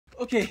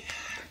Okay,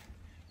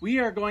 we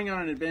are going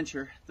on an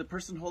adventure. The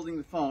person holding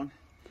the phone,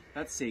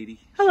 that's Sadie.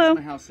 Hello.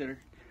 She's my house sitter,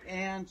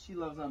 and she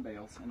loves on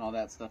bales and all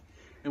that stuff.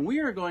 And we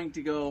are going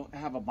to go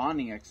have a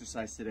bonding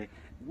exercise today.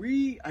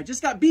 I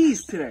just got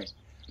bees today.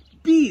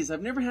 Bees,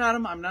 I've never had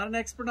them. I'm not an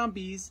expert on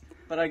bees,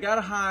 but I got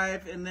a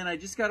hive, and then I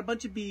just got a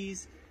bunch of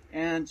bees,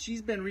 and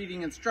she's been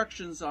reading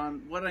instructions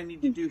on what I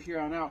need to do here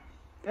on out.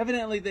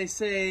 Evidently, they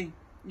say,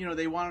 you know,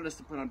 they wanted us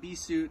to put on bee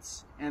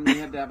suits, and they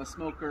had to have a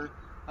smoker.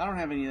 I don't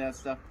have any of that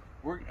stuff.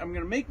 I'm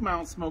gonna make my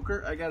own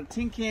smoker. I got a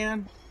tin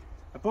can.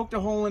 I poked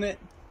a hole in it.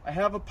 I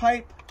have a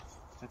pipe.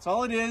 That's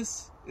all it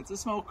is. It's a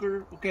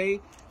smoker,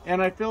 okay?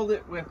 And I filled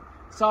it with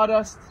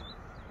sawdust.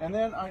 And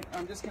then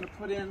I'm just gonna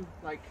put in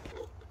like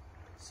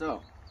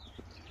so.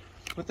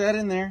 Put that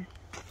in there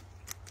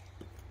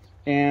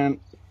and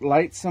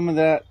light some of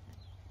that.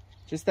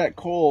 Just that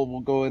coal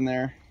will go in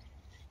there.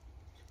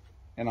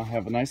 And I'll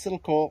have a nice little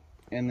coal,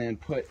 and then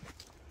put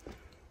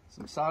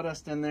some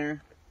sawdust in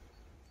there.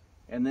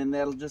 And then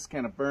that'll just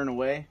kind of burn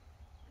away.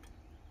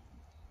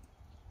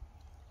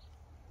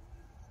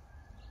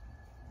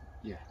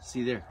 Yeah,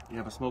 see there, you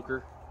have a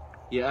smoker.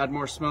 You add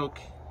more smoke,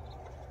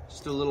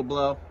 just a little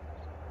blow.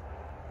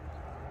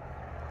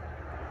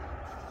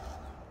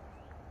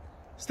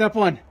 Step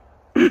one.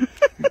 The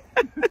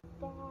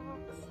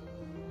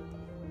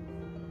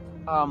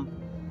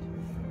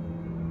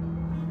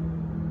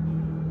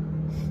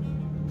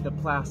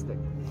plastic.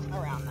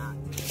 Around that,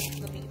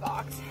 the bee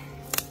box.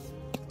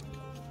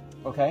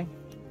 Okay.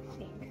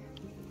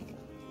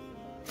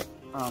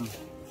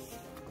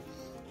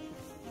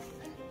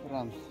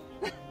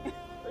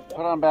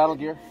 Put on battle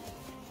gear.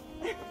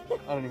 I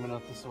don't even know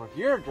if this works.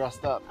 You're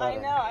dressed up. I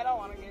know, I don't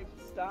want to get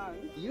stung.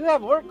 You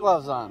have work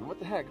gloves on. What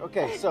the heck?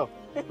 Okay, so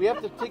we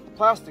have to take the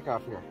plastic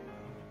off here.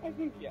 I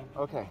think, yeah.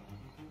 Okay.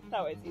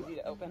 That way it's easy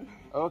to open.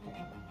 Okay.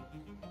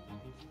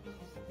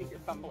 I think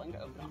you're fumbling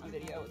to open on a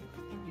video. It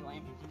would be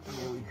lame.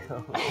 Here we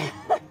go.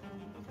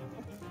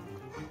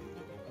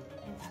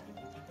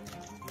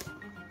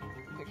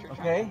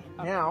 Okay,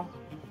 now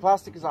the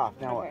plastic is off.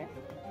 Now okay.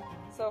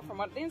 What? So from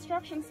what the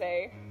instructions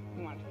say,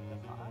 we want to take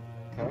this off.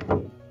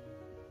 Okay.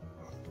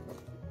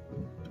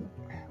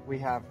 We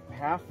have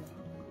half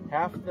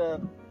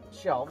the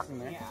shelves in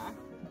there. Yeah.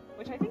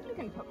 Which I think you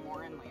can put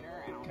more in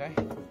later. Okay.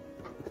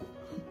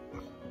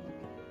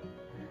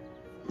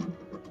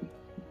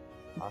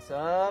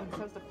 Awesome. It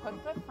says to put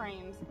the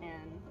frames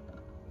in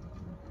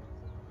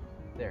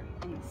there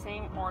in the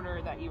same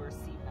order that you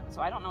receive them.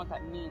 So I don't know what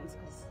that means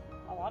because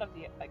a lot of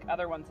the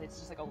other ones, it's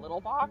just like a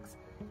little box.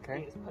 Okay.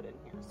 You just put it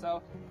in here.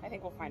 So I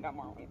think we'll find out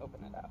more when we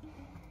open it up,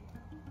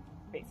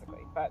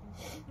 basically. But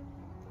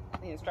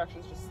the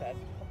instructions just said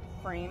put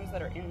the frames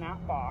that are in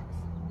that box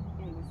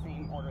in the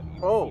same order that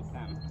you receive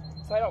them.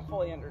 So I don't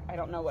I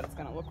don't know what it's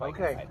going to look like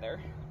inside there.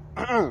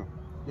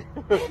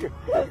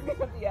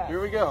 Yeah.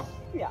 Here we go.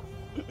 Yeah.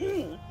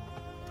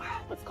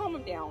 Let's calm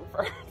them down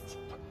first.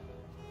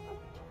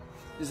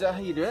 Is that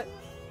how you do it?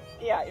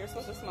 Yeah, you're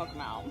supposed to smoke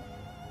them out.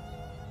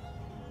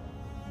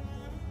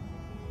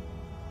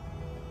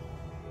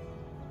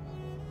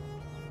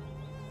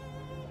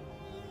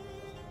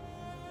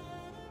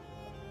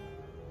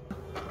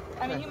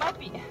 I mean, you might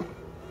be.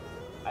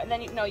 And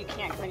then no, you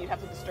can't, because then you'd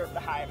have to disturb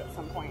the hive at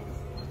some point.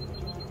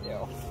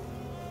 Do.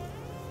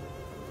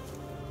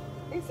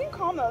 They seem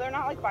calm though. They're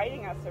not like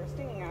biting us or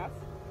stinging us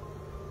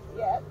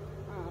yet.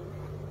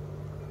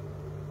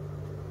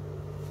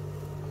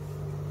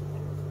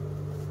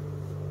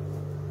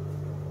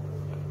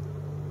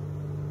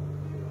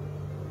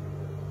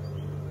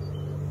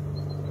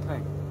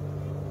 Okay.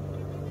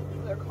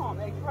 They're calm.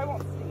 They probably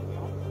won't sting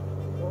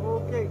you.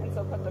 Okay. And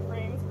so put the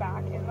frames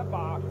back in the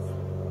box in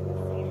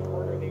the same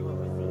order they were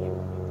received.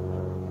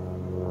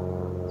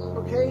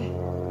 Okay.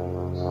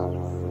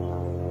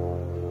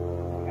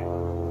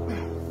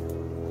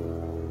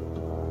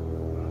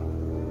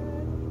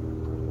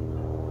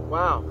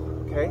 Wow.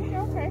 Okay.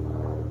 Okay.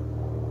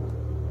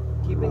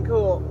 Keeping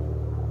cool.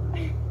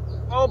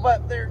 Oh,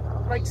 but they're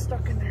like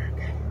stuck in there.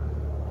 Okay.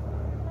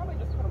 Probably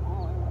just put them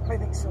all in. I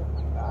think so.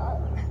 Like that.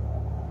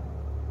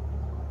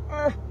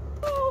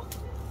 Oh.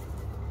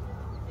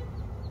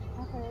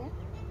 Okay.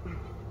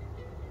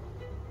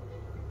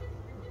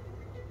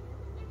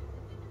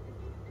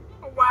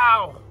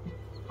 Wow.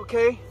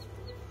 Okay.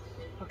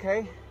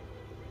 Okay.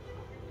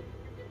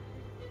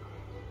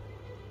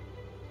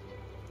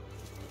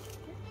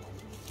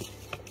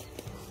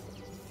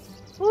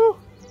 Woo.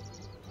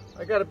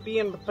 I got a bee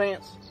in the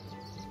pants.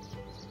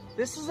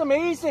 This is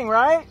amazing,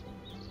 right?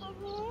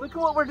 Look at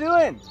what we're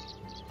doing.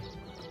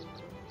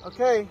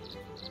 Okay.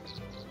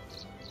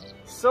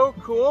 So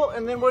cool.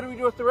 And then what do we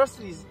do with the rest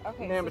of these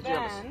mammoth so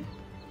then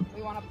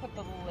we want to put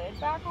the lid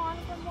back on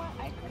from what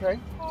I could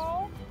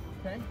recall.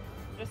 Okay.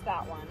 Just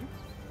that one,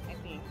 I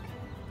think.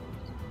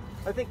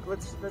 I think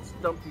let's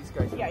dump these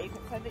guys. Yeah, you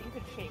could said that you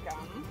could shake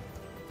them.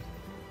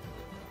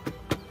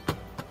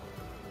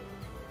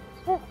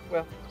 Oh,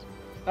 well,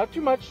 not too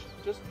much.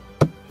 Just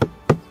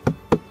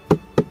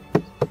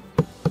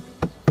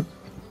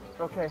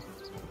okay.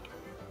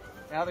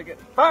 Now they're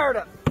getting fired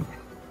up.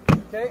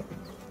 Okay.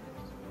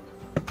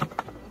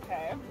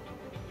 Okay.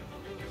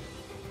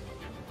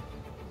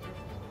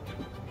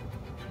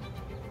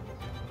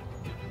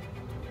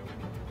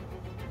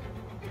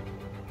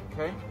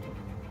 Okay.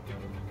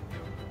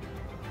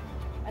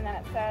 And then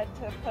it said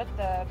to put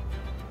the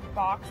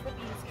box the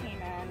bees came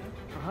in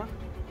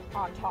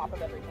on top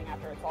of everything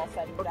after it's all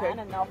said and done,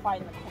 and they'll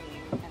find the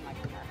queen and like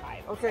in their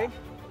hive. Okay. So.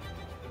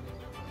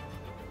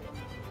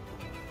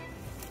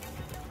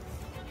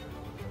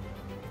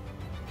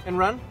 And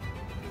run?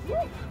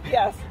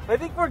 Yes. I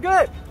think we're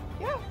good.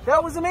 Yeah.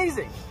 That was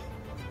amazing.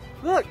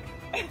 Look.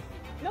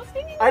 No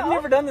stinging. I've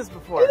never done this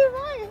before. Neither have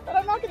I, but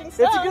I'm not getting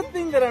stung. It's a good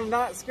thing that I'm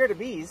not scared of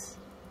bees.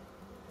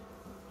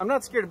 I'm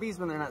not scared of bees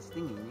when they're not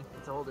stinging me.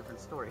 It's a whole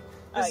different story.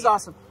 This is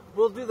awesome.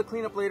 We'll do the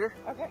cleanup later.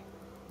 Okay.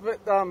 But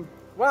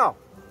wow.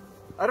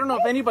 I don't know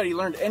if anybody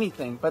learned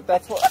anything, but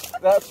that's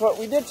what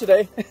we did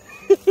today.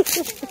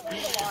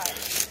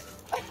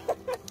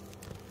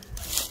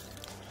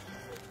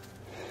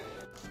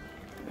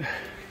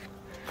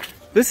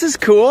 This is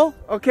cool.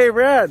 Okay,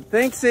 rad.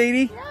 Thanks,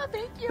 Sadie. Yeah,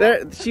 thank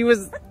you. She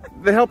was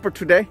the helper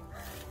today.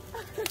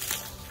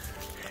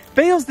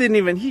 Bales didn't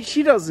even,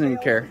 she doesn't even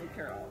care.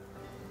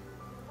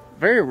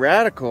 Very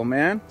radical,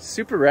 man.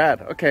 Super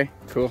rad. Okay,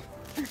 cool.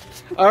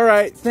 All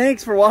right,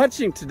 thanks for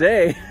watching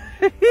today.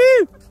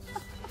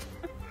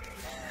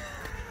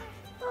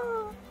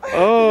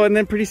 Oh, and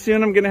then pretty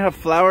soon I'm gonna have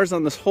flowers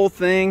on this whole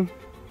thing.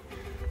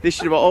 They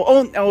should have,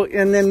 oh,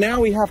 and then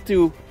now we have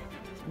to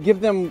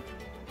give them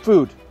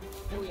food.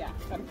 Oh yeah.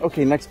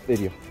 Okay, next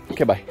video.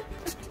 Okay, bye.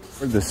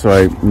 This so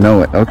I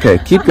know it. Okay,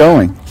 keep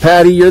going.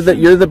 Patty, you're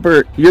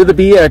the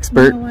bee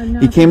expert. No,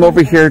 he came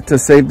over here to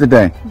save the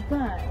day.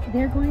 But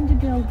they're going to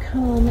build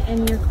comb,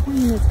 and your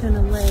queen is going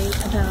to lay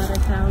about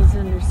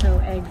 1,000 or so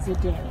eggs a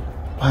day.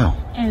 Wow.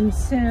 And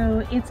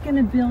so it's going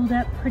to build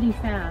up pretty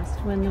fast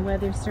when the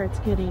weather starts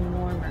getting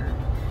warmer.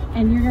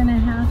 And you're going to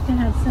have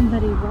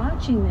somebody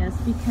watching this,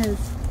 because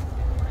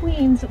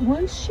queens,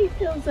 once she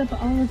fills up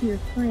all of your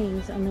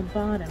frames on the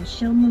bottom,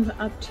 she'll move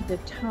up to the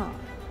top.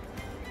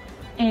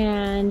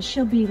 And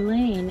she'll be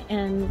laying,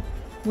 and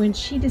when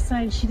she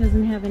decides she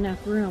doesn't have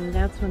enough room,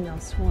 that's when they'll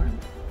swarm.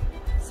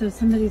 So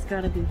somebody's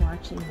got to be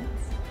watching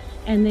this.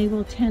 And they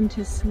will tend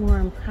to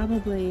swarm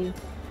probably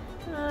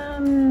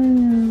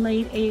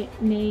late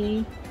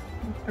May,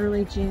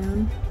 early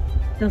June.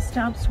 They'll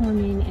stop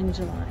swarming in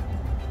July.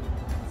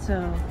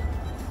 So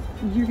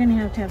you're going to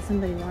have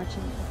somebody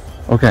watching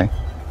this. Okay.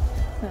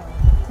 So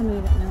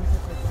somebody that knows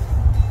what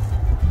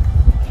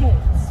they're doing. Okay,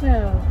 so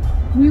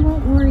we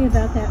won't worry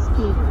about that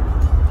feeder.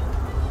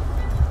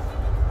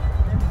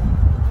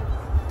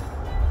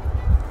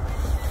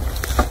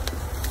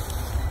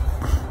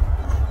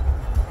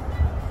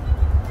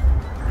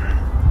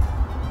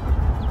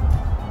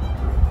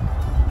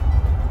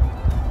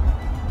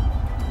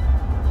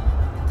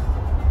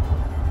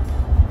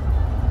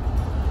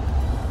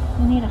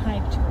 You need a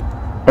hive tool.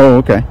 Oh,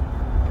 okay.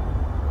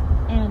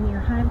 And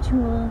your hive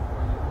tool,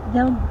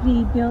 they'll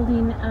be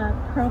building up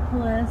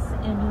propolis,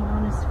 and you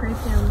want to scrape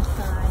down the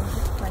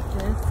sides like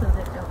this so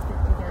that they'll fit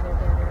together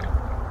better.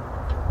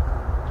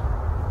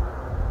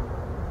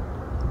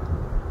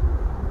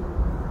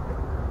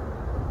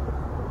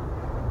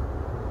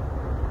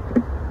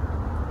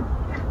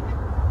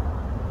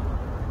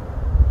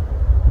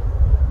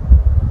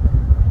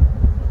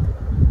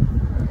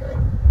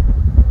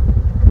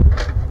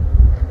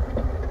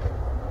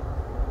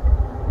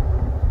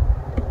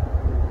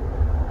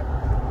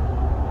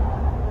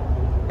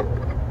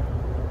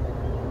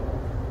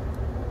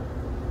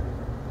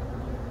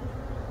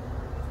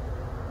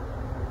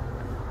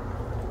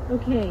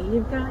 Okay,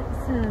 you've got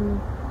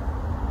some,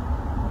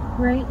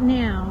 right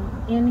now,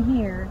 in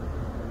here,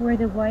 where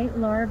the white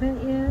larva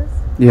is.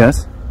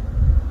 Yes.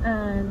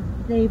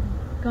 They've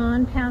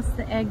gone past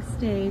the egg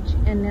stage,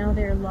 and now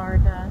they're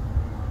larvae.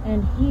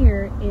 And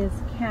here is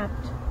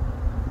capped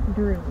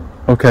brood.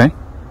 Okay.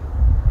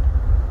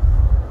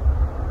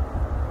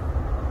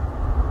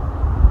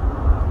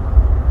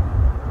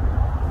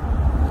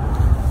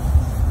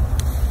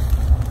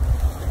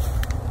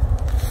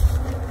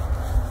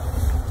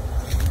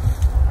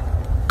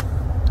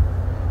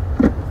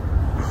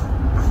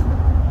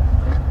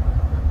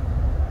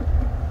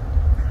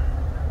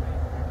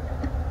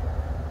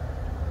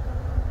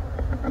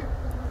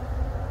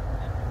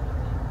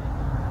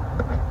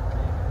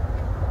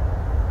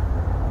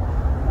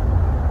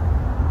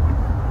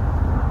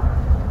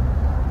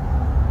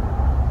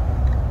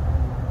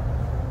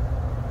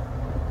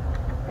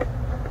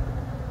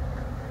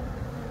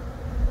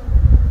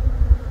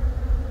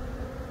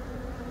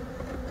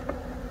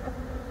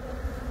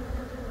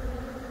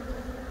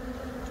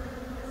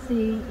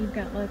 See, you've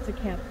got lots of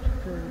capped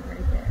brood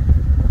right there.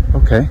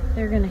 Okay.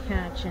 They're going to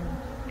hatch in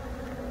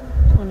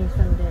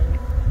 20-some days.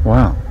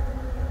 Wow.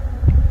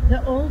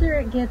 The older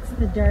it gets,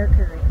 the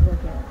darker it will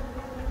get.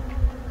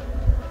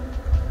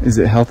 Is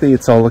it healthy?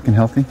 It's all looking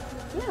healthy?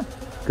 Yeah.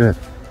 Good.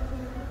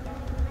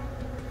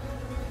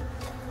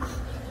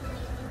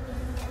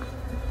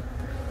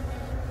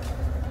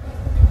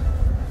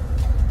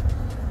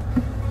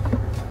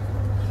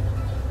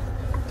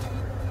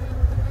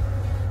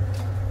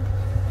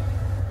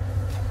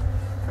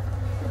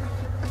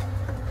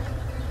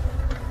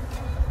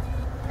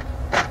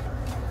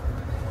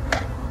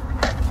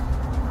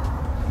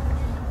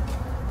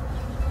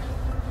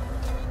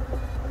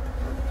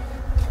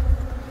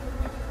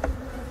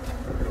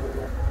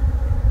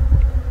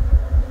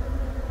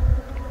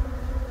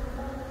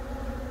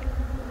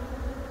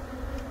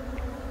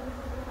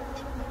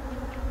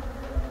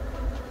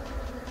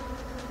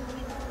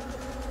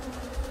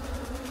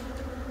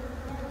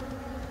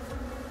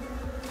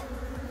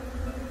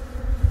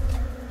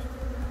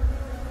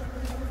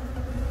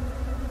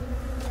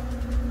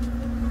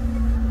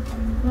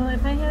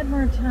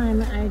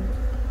 time I'd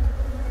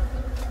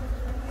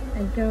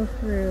go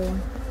through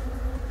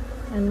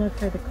and look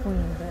for the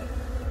queen, but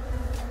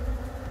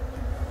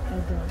I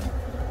don't.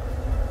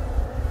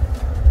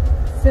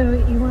 So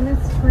you want to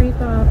scrape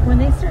off. When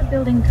they start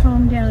building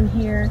comb down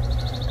here,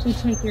 you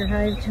take your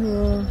hive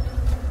tool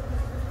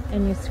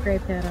and you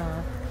scrape that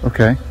off.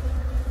 Okay.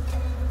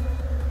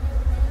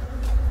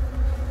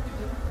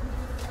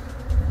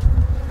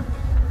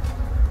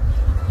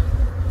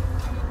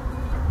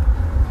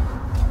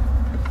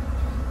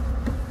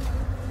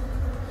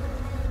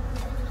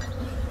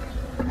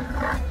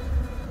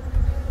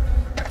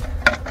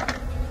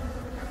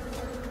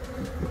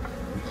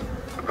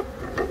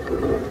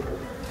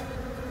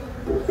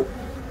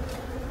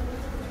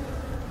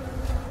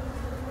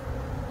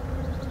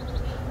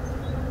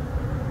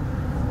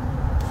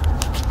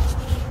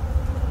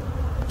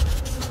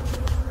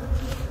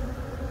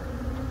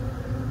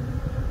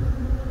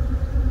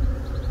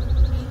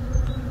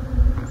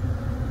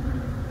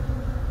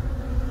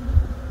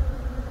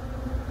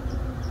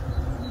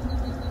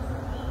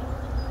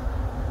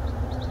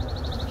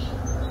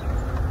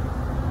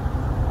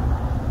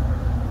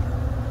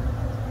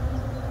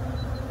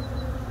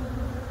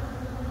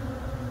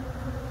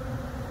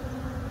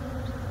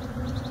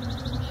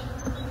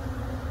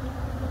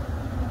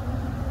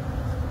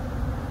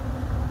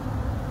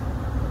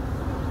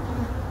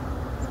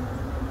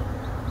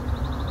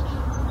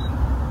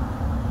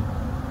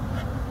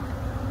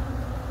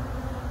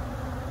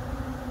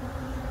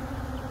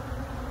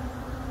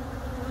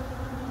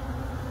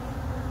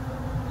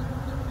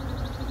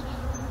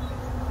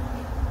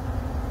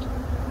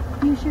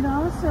 You should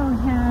also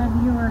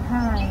have your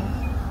hive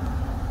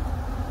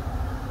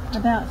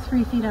about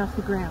 3 feet off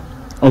the ground.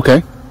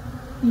 Okay.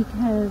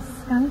 Because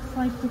skunks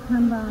like to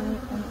come by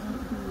and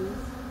eat bees.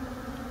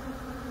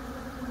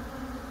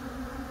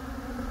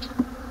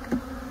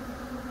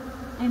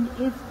 And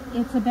if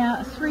it's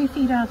about 3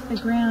 feet off the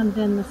ground,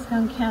 then the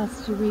skunk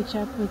has to reach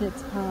up with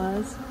its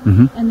paws.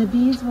 And the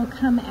bees will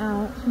come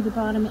out through the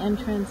bottom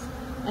entrance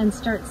and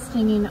start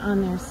stinging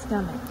on their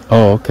stomach.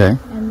 Oh, okay.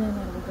 And then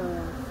it'll go away.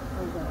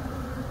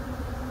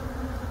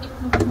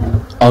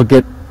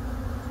 Okay.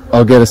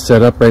 I'll get it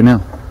set up right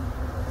now.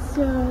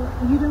 So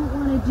you don't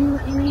want to do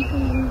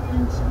anything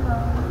until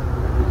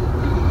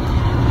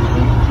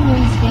it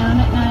cools down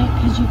at night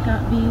because you've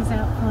got bees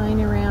out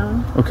flying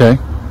around. Okay.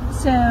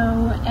 So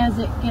as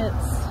it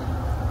gets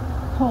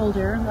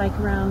colder, like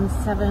around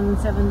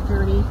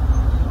 7:30,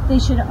 they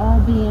should all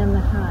be in the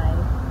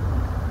hive.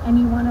 And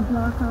you want to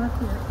block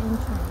off your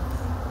entrance.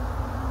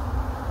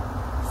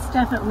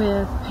 Stuff it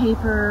with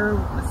paper,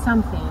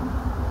 something,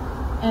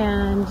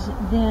 and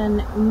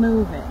then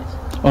move it.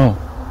 Oh.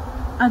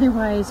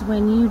 Otherwise,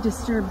 when you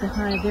disturb the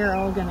hive, they're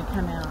all going to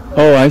come out.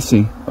 Oh, I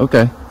see.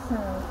 Okay. So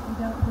you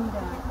don't do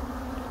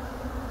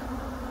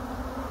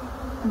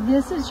that.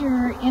 This is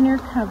your inner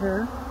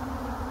cover.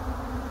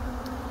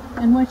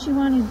 And what you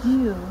want to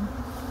do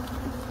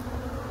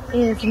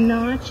is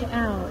notch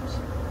out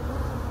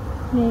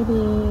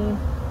maybe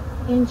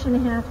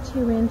 1.5 to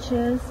 2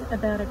 inches,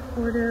 about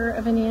 1/4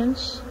 of an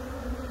inch,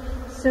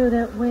 so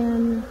that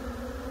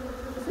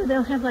so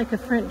they'll have like a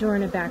front door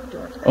and a back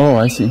door. Oh,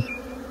 I see.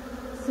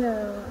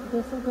 So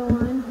this will go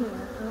on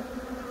here. Oh,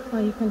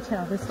 well, you can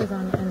tell this is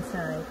on the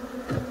inside.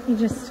 You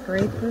just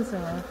scrape those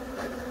off.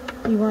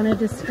 You want to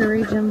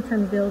discourage them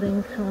from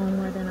building comb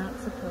where they're not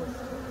supposed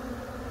to.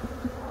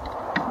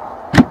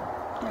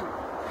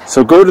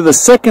 So go to the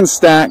second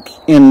stack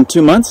in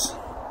 2 months?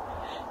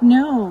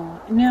 No,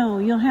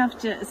 you'll have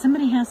to,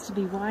 somebody has to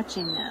be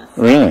watching this.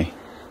 Really?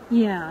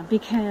 Yeah,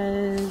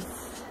 because,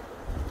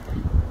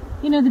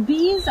 you know, the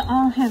bees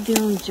all have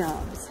their own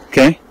jobs.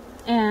 Okay.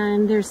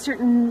 And there's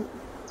certain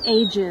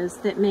ages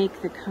that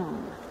make the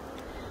comb.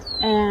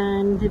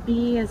 And the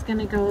bee is going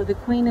to go, the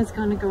queen is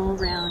going to go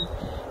around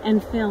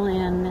and fill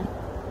in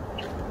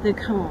the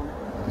comb,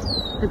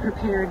 the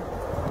prepared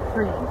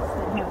frames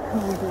that have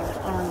comb glue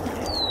on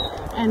them.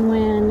 And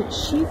when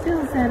she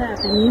fills that up,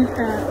 and you've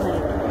got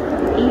like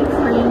 8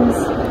 frames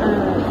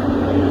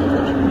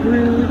of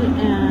brood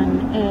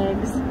and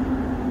eggs,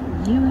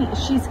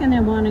 she's going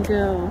to want to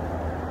go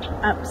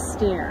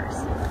upstairs.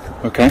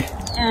 Okay.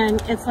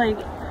 And it's like,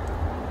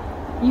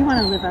 you want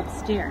to live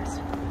upstairs.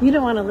 You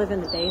don't want to live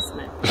in the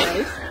basement,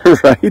 right?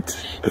 Right.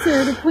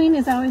 So the queen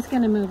is always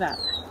going to move up.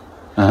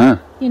 Uh-huh.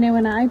 You know,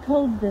 when I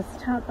pulled this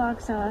top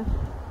box off,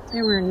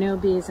 there were no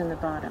bees in the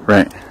bottom.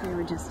 Right. They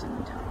were just in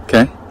the top.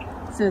 Okay.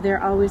 So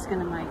they're always going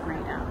to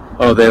migrate up.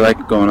 Oh, they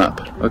like going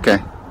up. Okay.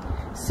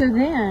 So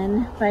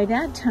then, by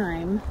that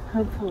time,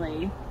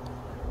 hopefully,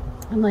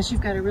 unless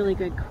you've got a really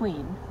good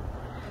queen,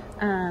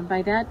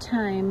 by that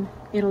time,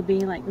 it'll be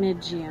like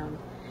mid-June.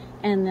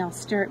 And they'll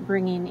start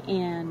bringing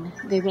in,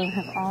 they will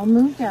have all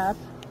moved up,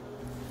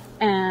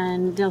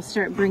 and they'll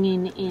start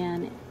bringing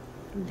in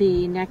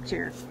the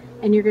nectar.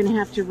 And you're going to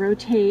have to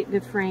rotate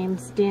the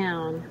frames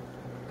down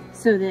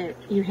so that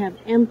you have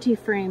empty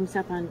frames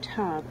up on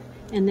top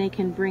and they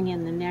can bring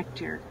in the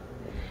nectar.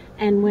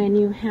 And when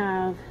you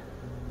have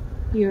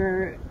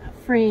your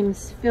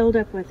frames filled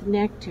up with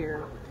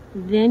nectar,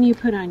 then you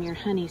put on your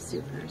honey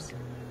supers.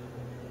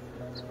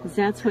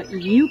 That's what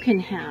you can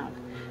have,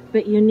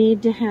 but you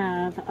need to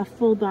have a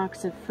full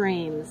box of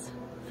frames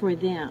for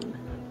them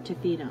to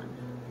feed on.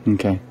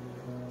 Okay.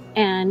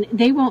 And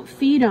they won't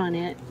feed on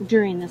it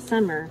during the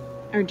summer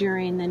or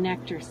during the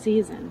nectar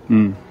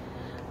season.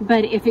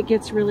 But if it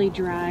gets really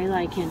dry,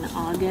 like in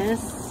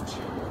August,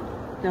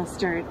 they'll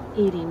start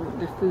eating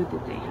the food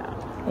that they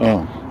have.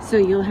 Oh. So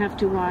you'll have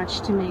to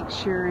watch to make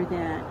sure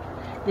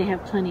that they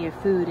have plenty of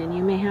food, and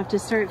you may have to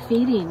start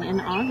feeding in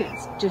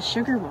August, just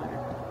sugar water.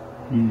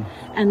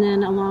 And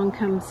then along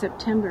come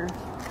September,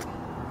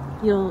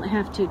 you'll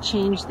have to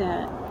change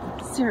that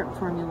syrup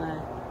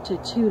formula to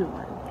 2 to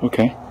 1.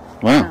 Okay.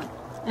 Wow. So,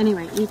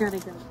 anyway, you gotta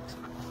go.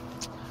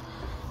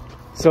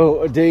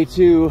 So day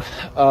 2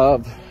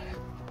 of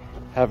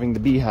having the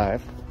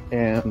beehive,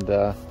 and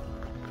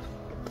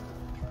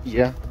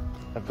yeah,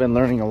 I've been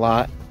learning a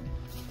lot.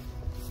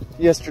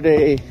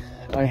 Yesterday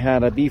I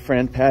had a bee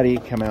friend, Patty,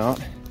 come out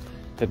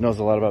that knows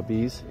a lot about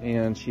bees,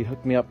 and she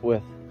hooked me up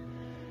with,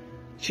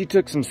 she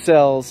took some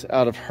cells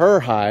out of her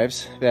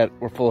hives that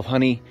were full of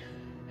honey,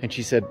 and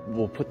she said,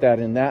 we'll put that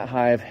in that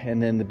hive,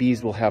 and then the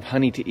bees will have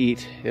honey to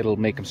eat. It'll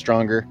make them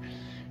stronger.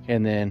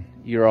 And then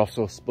you're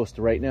also supposed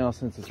to, right now,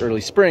 since it's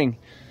early spring,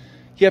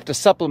 you have to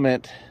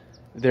supplement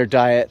their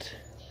diet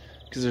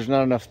because there's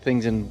not enough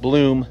things in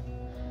bloom.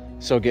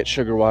 So get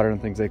sugar water and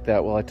things like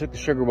that. Well, I took the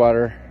sugar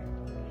water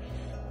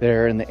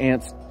there and the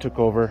ants took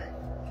over.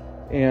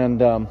 And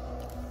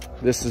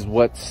this is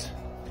what's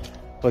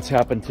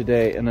happened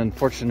today. An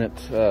unfortunate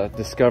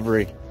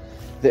discovery.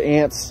 The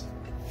ants,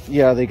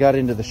 yeah, they got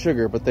into the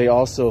sugar, but they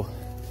also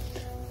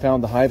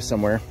found the hive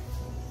somewhere.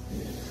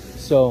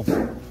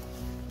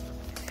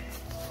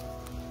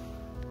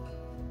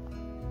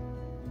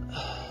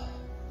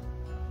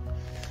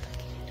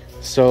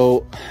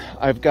 So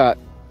I've got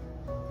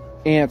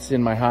ants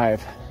in my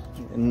hive,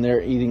 and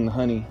they're eating the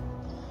honey,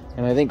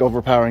 and I think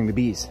overpowering the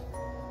bees.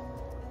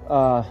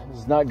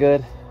 It's not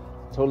good,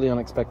 totally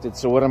unexpected.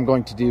 So what I'm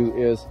going to do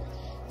is,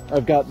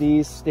 I've got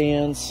these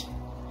stands,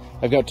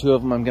 I've got 2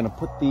 of them. I'm going to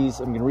put these,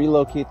 I'm going to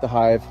relocate the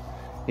hive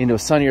into a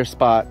sunnier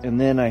spot, and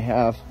then I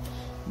have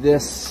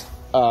this.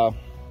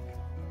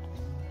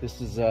 This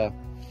is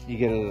you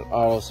get at an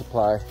auto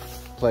supply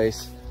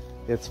place.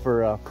 It's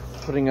for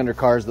putting under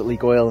cars that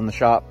leak oil in the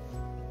shop.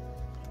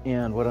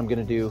 And what I'm going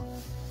to do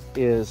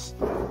is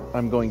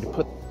I'm going to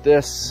put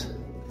this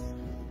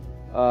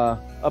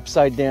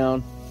upside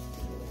down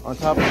on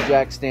top of the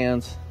jack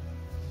stands.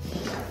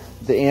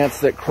 The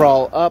ants that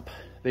crawl up,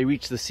 they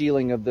reach the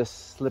ceiling of this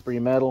slippery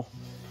metal,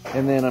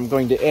 and then I'm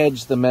going to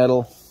edge the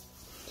metal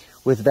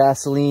with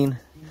Vaseline,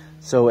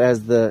 so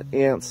as the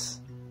ants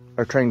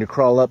are trying to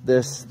crawl up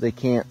this, they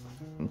can't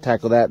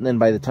tackle that, and then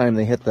by the time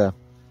they hit the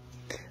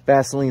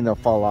Vaseline, they'll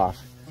fall off.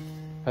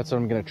 That's what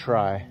I'm going to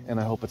try, and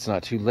I hope it's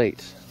not too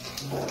late.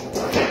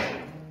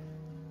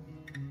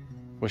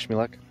 Wish me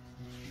luck.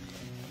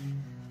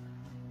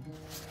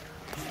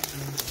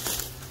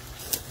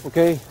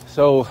 Okay,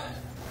 so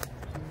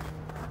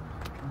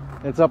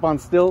it's up on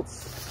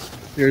stilts.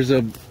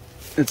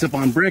 It's up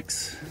on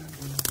bricks.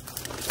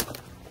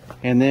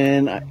 And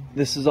then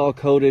this is all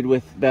coated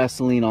with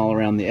Vaseline all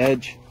around the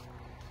edge.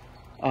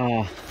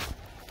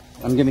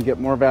 I'm gonna get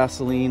more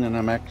Vaseline, and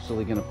I'm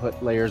actually gonna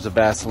put layers of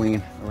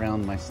Vaseline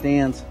around my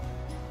stands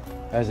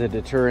as a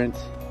deterrent.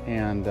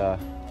 And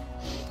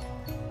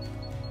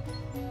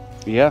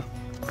yeah,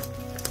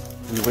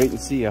 we wait and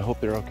see. I hope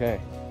they're okay.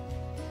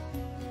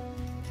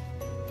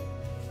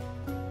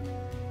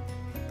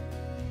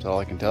 That's all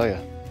I can tell you.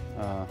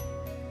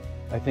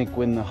 I think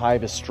when the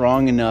hive is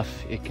strong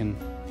enough, it can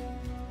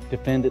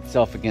defend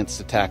itself against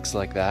attacks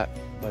like that.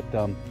 But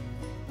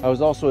I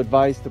was also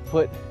advised to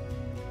put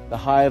the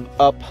hive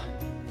up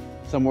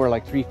somewhere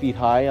like 3 feet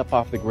high up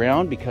off the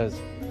ground, because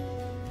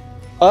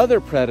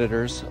other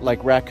predators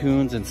like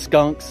raccoons and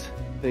skunks,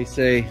 they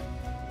say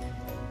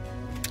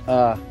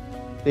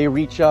they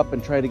reach up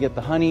and try to get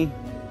the honey,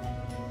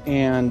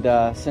 and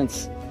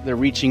since they're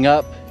reaching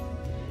up,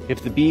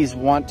 if the bees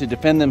want to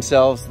defend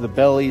themselves, the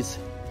bellies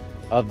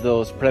of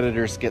those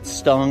predators get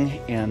stung,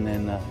 and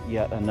then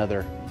yet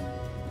another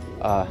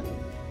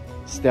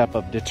step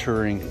of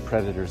deterring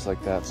predators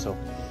like that. So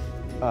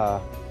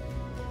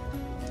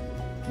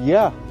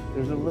yeah,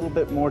 there's a little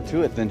bit more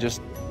to it than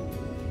just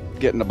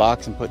getting a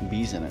box and putting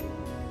bees in it.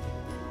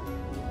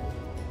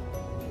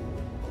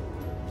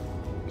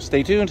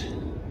 Stay tuned.